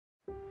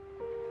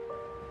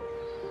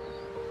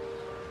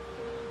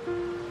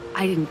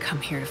I didn't come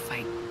here to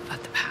fight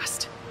about the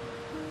past.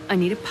 I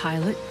need a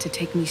pilot to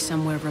take me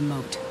somewhere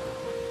remote.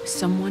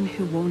 Someone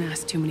who won't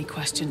ask too many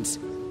questions.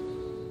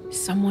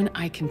 Someone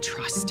I can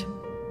trust.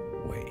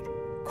 Wait,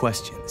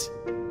 questions?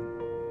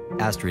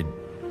 Astrid,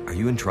 are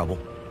you in trouble?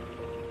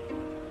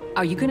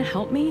 Are you gonna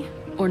help me,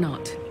 or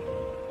not?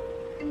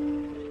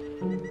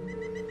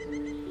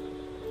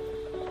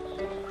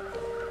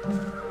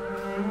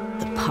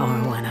 The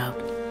power went out.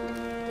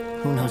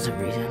 Who knows the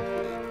reason?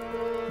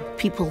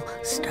 People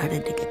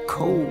started to get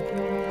cold,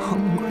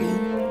 hungry.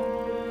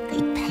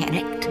 They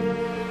panicked,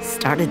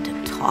 started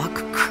to talk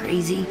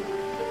crazy.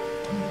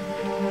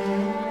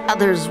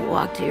 Others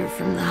walked here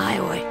from the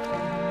highway.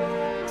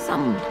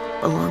 Some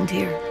belonged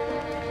here.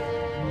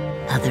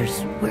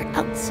 Others were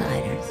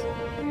outsiders,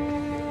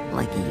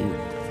 like you.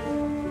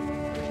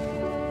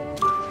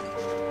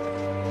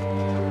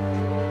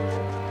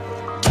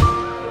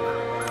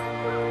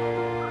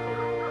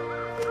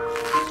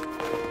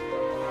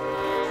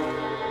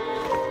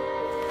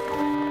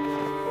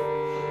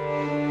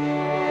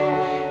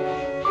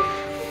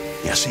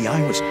 Yeah, see,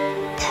 I was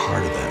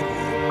part of that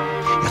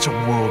world. It's a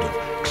world of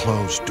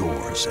closed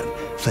doors and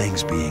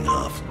things being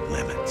off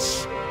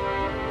limits.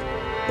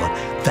 But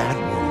that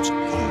world's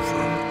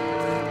over.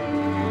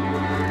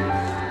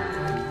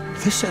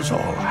 This has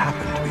all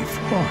happened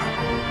before.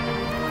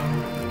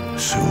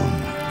 Soon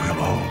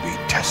we'll all be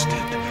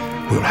tested.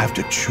 We'll have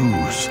to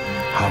choose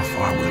how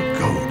far we'll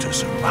go to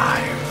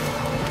survive.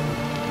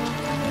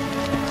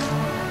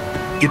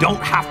 You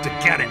don't have to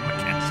get it,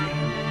 Mackenzie.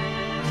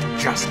 You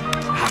just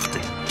have to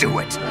do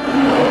it.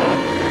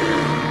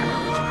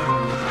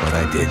 What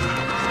I did,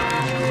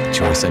 the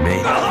choice I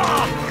made,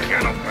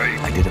 Get away!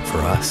 I did it for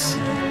us.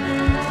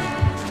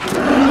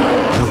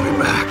 He'll be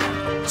back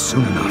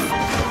soon enough.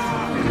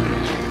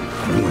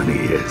 And when he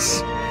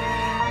is,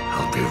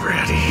 I'll be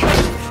ready.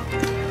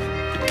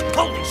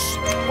 Holy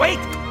shit!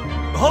 Wait!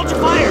 Hold your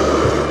fire!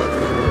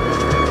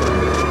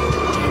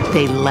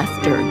 They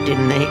left her,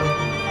 didn't they?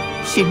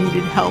 She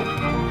needed help,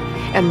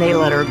 and they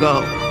let her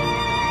go.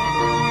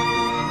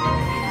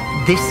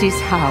 This is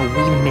how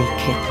we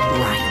make it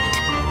right.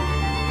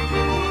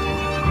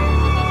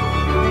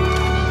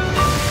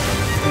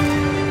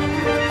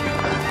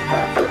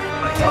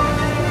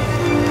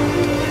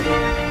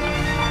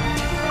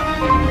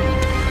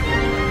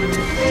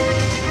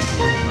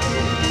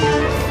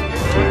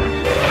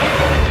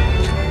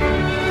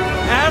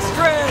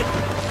 Astrid!